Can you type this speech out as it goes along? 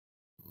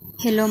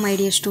Hello my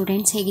dear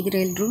students, ಹೇಗಿದ್ದೀರಾ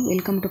ಎಲ್ಲರೂ?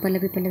 Welcome to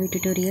Pallavi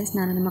tutorials.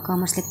 ನಾನು ನಿಮ್ಮ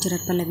ಕಾಮರ್ಸ್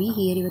ಲೆಕ್ಚರರ್ ಪಲ್ಲವಿ.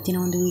 ಇವತ್ತಿನ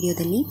ಒಂದು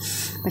ವಿಡಿಯೋದಲ್ಲಿ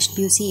first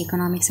PUC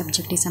economic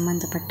ಸಬ್ಜೆಕ್ಟಿಗೆ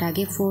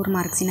ಸಂಬಂಧಪಟ್ಟಾಗೆ 4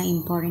 ಮಾರ್ಕ್ಸಿನ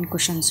important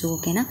questions,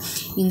 ಓಕೆನಾ?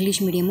 English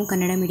medium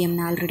Kannada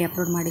ಮೀಡಿಯಮ್ನ already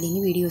upload ಮಾಡಿದ್ದೀನಿ.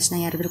 ವೀಡಿಯೋಸ್ನ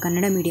ಯಾರಾದರೂ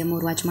ಕನ್ನಡ ಮೀಡಿಯಮ್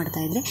ಅವ್ರು ವಾಚ್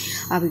ಮಾಡ್ತಾ ಇದ್ದರೆ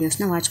ಆ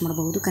ವೀಡಿಯೋಸ್ನ ವಾಚ್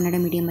ಮಾಡಬಹುದು. ಕನ್ನಡ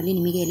ಮೀಡಿಯಮಲ್ಲಿ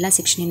ನಿಮಗೆ ಎಲ್ಲ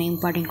ಸೆಕ್ಷನಿನ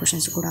ಇಂಪಾರ್ಟೆಂಟ್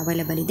ಕ್ವಶನ್ಸು ಕೂಡ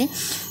ಅವೈಲೇಬಲ್ ಇದೆ.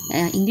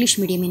 ಇಂಗ್ಲೀಷ್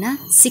ಮೀಡಿಯಮಿನ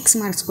 6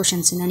 ಮಾರ್ಕ್ಸ್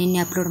ಕ್ವಶನ್ಸನ್ನ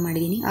ನಿನ್ನೆ ಅಪ್ಲೋಡ್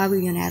ಮಾಡಿದ್ದೀನಿ. ಆ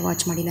ವಿಡಿಯೋನ ಯಾರು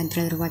ವಾಚ್ ಮಾಡಿಲ್ಲ ಅಂತ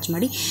ಹೇಳಿದ್ರು ವಾಚ್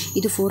ಮಾಡಿ.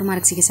 ಇದು 4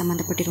 ಮಾರ್ಕ್ಸಿಗೆ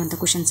ಸಂಬಂಧಪಟ್ಟಿರುವಂಥ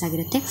ಕ್ವಶನ್ಸ್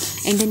ಆಗಿರುತ್ತೆ.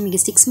 ಆ್ಯಂಡ್ ದೆನ್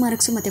 6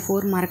 ಮಾರ್ಕ್ಸ್ ಮತ್ತು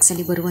 4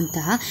 ಮಾರ್ಕ್ಸಲ್ಲಿ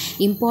ಬರುವಂತಹ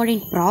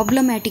ಇಂಪಾರ್ಟೆಂಟ್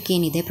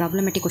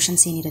ಪ್ರಾಬ್ಲಮ್ಯಾಟಿಕ್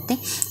ಕ್ವಶನ್ಸ್ ಏನಿರುತ್ತೆ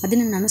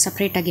ಅದನ್ನು ನಾನು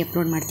ಸಪ್ರೇಟಾಗಿ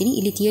ಅಪ್ಲೋಡ್ ಮಾಡ್ತೀನಿ.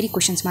 ಇಲ್ಲಿ ಥಿಯರಿ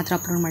ಕ್ವಶನ್ಸ್ ಮಾತ್ರ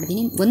ಅಪ್ಲೋಡ್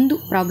ಮಾಡಿದ್ದೀನಿ. ಒಂದು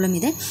ಪ್ರಾಬ್ಲಮ್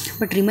ಇದೆ,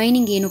 ಬಟ್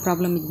ರಿಮೈನಿಂಗ್ ಏನು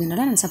ಪ್ರಾಬ್ಲಮ್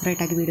ಇದನ್ನೆಲ್ಲ ನಾನು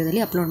ಸಪ್ರೇಟಾಗಿ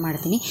ವೀಡಿಯೋದಲ್ಲಿ ಅಪ್ಲೋಡ್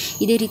ಮಾಡ್ತೀನಿ.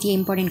 ಇದೇ ರೀತಿಯ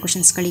ಇಂಪಾರ್ಟೆಂಟ್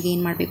ಕ್ವಶನ್ಸ್ಗಳಿಗೆ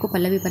ಏನು ಮಾಡಬೇಕು,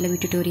 ಪಲ್ಲವಿ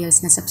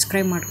ಟ್ಯುಟೋರಿಯಲ್ಸ್ನ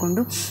ಸಬ್ಸ್ಕ್ರೈಬ್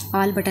ಮಾಡಿಕೊಂಡು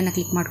ಆಲ್ ಬಟನ್ನ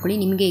ಕ್ಲಿಕ್ ಮಾಡ್ಕೊಳ್ಳಿ.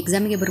 ನಿಮಗೆ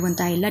ಎಕ್ಸಾಮಿಗೆ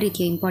ಬರುವಂತಹ ಎಲ್ಲ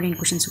ರೀತಿಯ ಇಂಪಾರ್ಟೆಂಟ್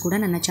ಕ್ವಶನ್ಸ್ ಕೂಡ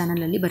ನನ್ನ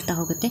ಚಾನಲಲ್ಲಿ ಬರ್ತಾ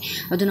ಹೋಗುತ್ತೆ.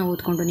 ಅದನ್ನು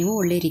ಓದ್ಕೊಂಡು ನೀವು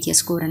ಒಳ್ಳೆಯ ರೀತಿಯ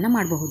ಸ್ಕೋರನ್ನು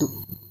ಮಾಡಬಹುದು.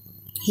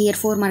 ಹಿಯರ್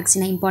 4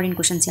 ಮಾರ್ಕ್ಸಿನ ಇಂಪಾರ್ಟೆಂಟ್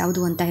ಕ್ವಶನ್ಸ್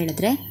ಯಾವುದು ಅಂತ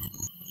ಹೇಳಿದ್ರೆ,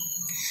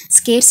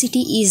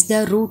 scarcity is the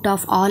root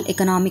of all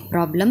economic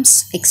problems.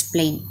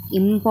 Explain.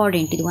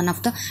 Important. It is one of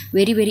the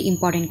very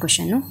important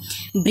question.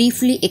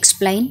 Briefly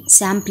explain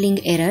sampling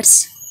errors.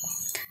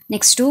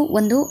 Next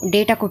ಒಂದು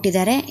ಡೇಟಾ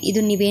ಕೊಟ್ಟಿದ್ದಾರೆ.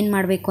 ಇದು ನೀವೇನು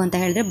ಮಾಡಬೇಕು ಅಂತ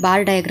ಹೇಳಿದ್ರೆ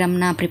ಬಾರ್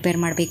ಡಯಾಗ್ರಾಮ್ನ ಪ್ರಿಪೇರ್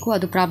ಮಾಡಬೇಕು.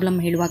 ಅದು ಪ್ರಾಬ್ಲಮ್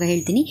ಹೇಳುವಾಗ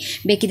ಹೇಳ್ತೀನಿ,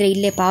 ಬೇಕಿದ್ರೆ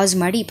ಇಲ್ಲೇ ಪಾಸ್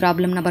ಮಾಡಿ ಈ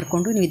ಪ್ರಾಬ್ಲಮ್ನ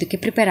ಬರ್ಕೊಂಡು ನೀವು ಇದಕ್ಕೆ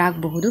ಪ್ರಿಪೇರ್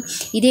ಆಗಬಹುದು.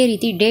 ಇದೇ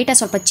ರೀತಿ ಡೇಟಾ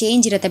ಸ್ವಲ್ಪ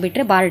ಚೇಂಜ್ ಇರುತ್ತೆ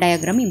ಬಿಟ್ಟರೆ bar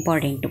diagram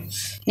important.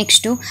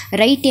 Next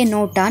right A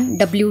note on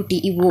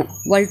WTO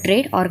world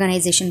trade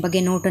organisation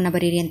ಬಗ್ಗೆ ನೋಟನ್ನು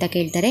ಬರೀರಿ ಅಂತ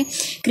ಕೇಳ್ತಾರೆ.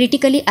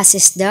 Critically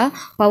assess the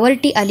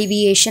ಪವರ್ಟಿ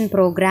alleviation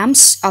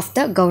programmes of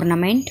the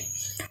government.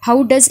 How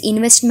does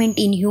investment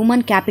in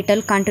human capital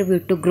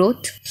contribute to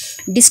growth?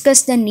 Discuss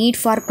the need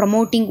for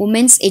promoting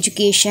women's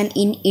education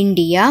in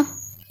India.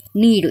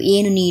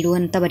 ಏನು ನೀಡು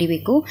ಅಂತ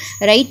ಬರೀಬೇಕು.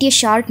 Write a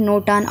short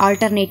note on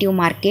alternative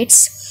markets.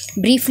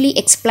 Briefly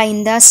explain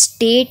the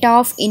state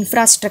of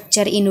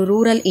infrastructure in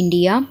rural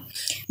India.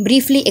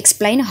 Briefly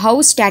explain how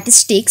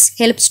statistics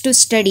helps to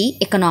study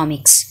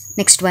economics.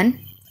 Next one.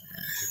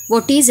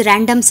 What is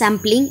random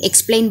sampling?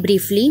 Explain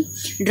briefly.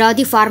 Draw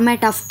the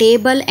format of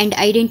table and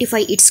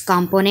identify its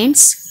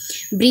components.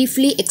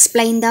 Briefly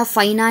explain the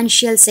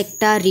financial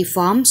sector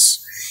reforms.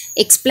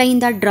 Explain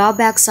the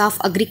drawbacks of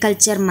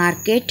agriculture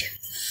market.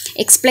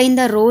 Explain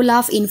the role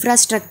of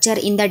infrastructure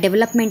in the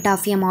development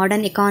of a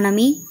modern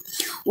economy.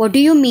 What do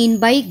you mean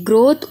by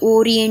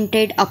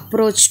growth-oriented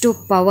approach to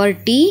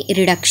poverty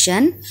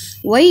reduction?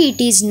 Why it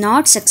is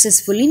not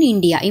successful in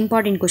India?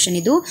 Important question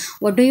idu.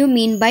 What do you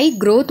mean by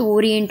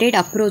growth-oriented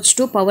approach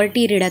to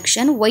poverty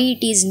reduction? Why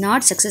it is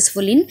not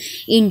successful in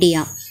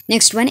India?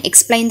 Next one,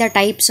 explain the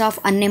types of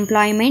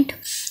unemployment.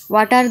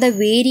 What are the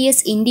various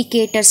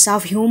indicators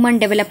of human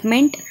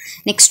development?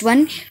 Next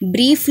one,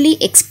 briefly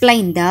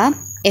explain the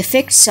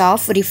effects of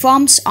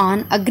reforms on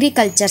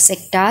agriculture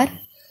sector.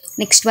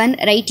 Next one,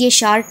 write a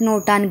short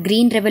note on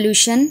Green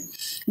Revolution.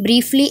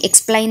 Briefly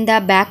explain the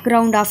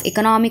background of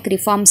economic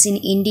reforms in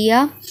India.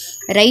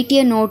 Write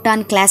a note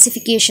on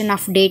classification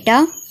of data.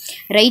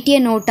 Write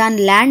a note on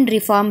land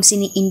reforms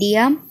in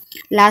India.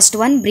 Last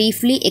one,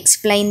 briefly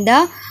explain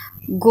the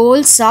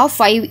goals of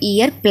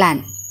 5-year plan.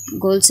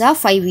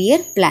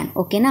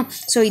 ಓಕೆನಾ?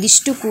 So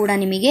ಇದಿಷ್ಟು ಕೂಡ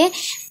ನಿಮಗೆ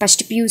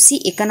first PUC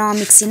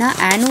ಎಕನಾಮಿಕ್ಸಿನ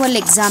annual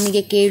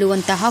ಎಕ್ಸಾಮಿಗೆ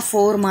ಕೇಳುವಂತಹ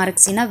 4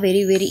 ಮಾರ್ಕ್ಸಿನ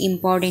very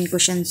important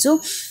questions.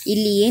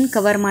 ಇಲ್ಲಿ ಏನು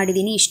cover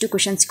ಮಾಡಿದ್ದೀನಿ ಇಷ್ಟು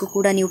ಕ್ವಶನ್ಸ್ಗೂ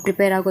ಕೂಡ ನೀವು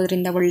ಪ್ರಿಪೇರ್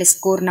ಆಗೋದ್ರಿಂದ ಒಳ್ಳೆ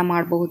ಸ್ಕೋರ್ನ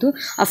ಮಾಡಬಹುದು.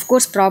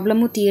 ಅಫ್ಕೋರ್ಸ್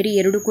ಪ್ರಾಬ್ಲಮ್ಮು ಥಿಯರಿ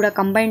ಎರಡೂ ಕೂಡ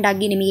ಕಂಬೈಂಡ್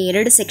ಆಗಿ ನಿಮಗೆ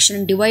 2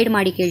 ಸೆಕ್ಷನ್ ಡಿವೈಡ್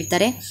ಮಾಡಿ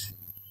ಕೇಳ್ತಾರೆ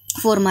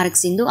 4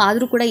 ಮಾರ್ಕ್ಸಿಂದು.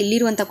 ಆದರೂ ಕೂಡ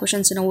ಇಲ್ಲಿರುವಂಥ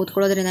ಕ್ವಶನ್ಸನ್ನು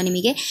ಓದ್ಕೊಳ್ಳೋದ್ರಿಂದ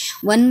ನಿಮಗೆ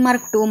 1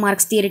 ಮಾರ್ಕ್ 2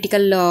 ಮಾರ್ಕ್ಸ್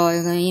ಥಿಯರಿಟಿಕಲ್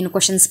ಏನು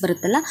ಕ್ವಶನ್ಸ್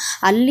ಬರುತ್ತಲ್ಲ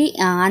ಅಲ್ಲಿ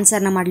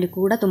ಆನ್ಸರ್ನ ಮಾಡಲಿಕ್ಕೆ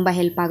ಕೂಡ ತುಂಬ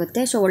ಹೆಲ್ಪ್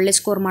ಆಗುತ್ತೆ. ಸೊ ಒಳ್ಳೆ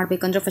ಸ್ಕೋರ್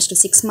ಮಾಡಬೇಕಂದ್ರೆ ಫಸ್ಟ್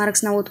 6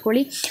 ಮಾರ್ಕ್ಸ್ನ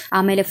ಓದ್ಕೊಳ್ಳಿ,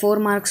 ಆಮೇಲೆ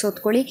 4 ಮಾರ್ಕ್ಸ್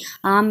ಓದ್ಕೊಳ್ಳಿ,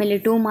 ಆಮೇಲೆ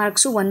 2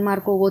 ಮಾರ್ಕ್ಸು 1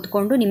 ಮಾರ್ಕು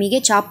ಓದ್ಕೊಂಡು ನಿಮಗೆ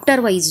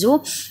chapter wise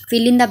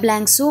fill in the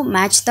blanks,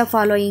 match the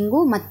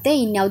following ಮತ್ತು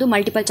ಇನ್ಯಾವುದು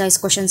ಮಲ್ಟಿಪಲ್ ಚಾಯ್ಸ್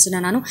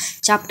ಕ್ವಶನ್ಸನ್ನ ನಾನು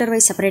ಚಾಪ್ಟರ್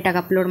ವೈಸ್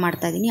ಸಪ್ರೇಟಾಗಿ ಅಪ್ಲೋಡ್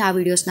ಮಾಡ್ತಾ ಇದ್ದೀನಿ. ಆ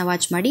ವೀಡಿಯೋಸ್ನ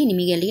ವಾಚ್ ಮಾಡಿ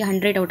ನಿಮಗೆ ಅಲ್ಲಿಗೆ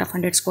 100 ಔಟ್ ಆಫ್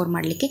 100 ಸ್ಕೋರ್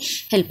ಮಾಡಲಿಕ್ಕೆ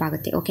ಹೆಲ್ಪ್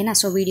ಆಗುತ್ತೆ. ಓಕೆನಾ?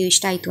 ಸೊ ವಿಡಿಯೋ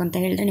ಇಷ್ಟ ಆಯಿತು ಅಂತ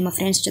ಹೇಳಿದ್ರೆ ನಿಮ್ಮ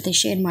ಫ್ರೆಂಡ್ಸ್ ಜೊತೆ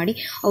ಶೇರ್ ಮಾಡಿ,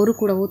 ಅವರು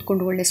ಕೂಡ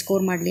ಓದ್ಕೊಂಡು ಒಳ್ಳೆ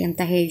ಸ್ಕೋರ್ ಮಾಡಲಿ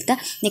ಅಂತ ಹೇಳ್ತಾ,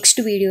 ನೆಕ್ಸ್ಟ್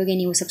ವೀಡಿಯೋಗೆ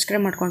ನೀವು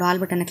ಸಬ್ಸ್ಕ್ರೈಬ್ ಮಾಡಿಕೊಂಡು ಆಲ್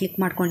ಬಟನ್ನ ಕ್ಲಿಕ್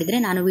ಮಾಡ್ಕೊಂಡಿದ್ರೆ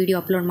ನಾನು ವೀಡಿಯೋ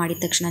ಅಪ್ಲೋಡ್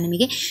ಮಾಡಿದ ತಕ್ಷಣ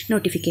ನಿಮಗೆ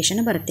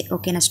ನೋಟಿಫಿಕೇಷನ್ ಬರುತ್ತೆ.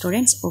 ಓಕೆನಾ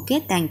ಸ್ಟೂಡೆಂಟ್ಸ್? Okay,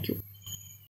 thank you.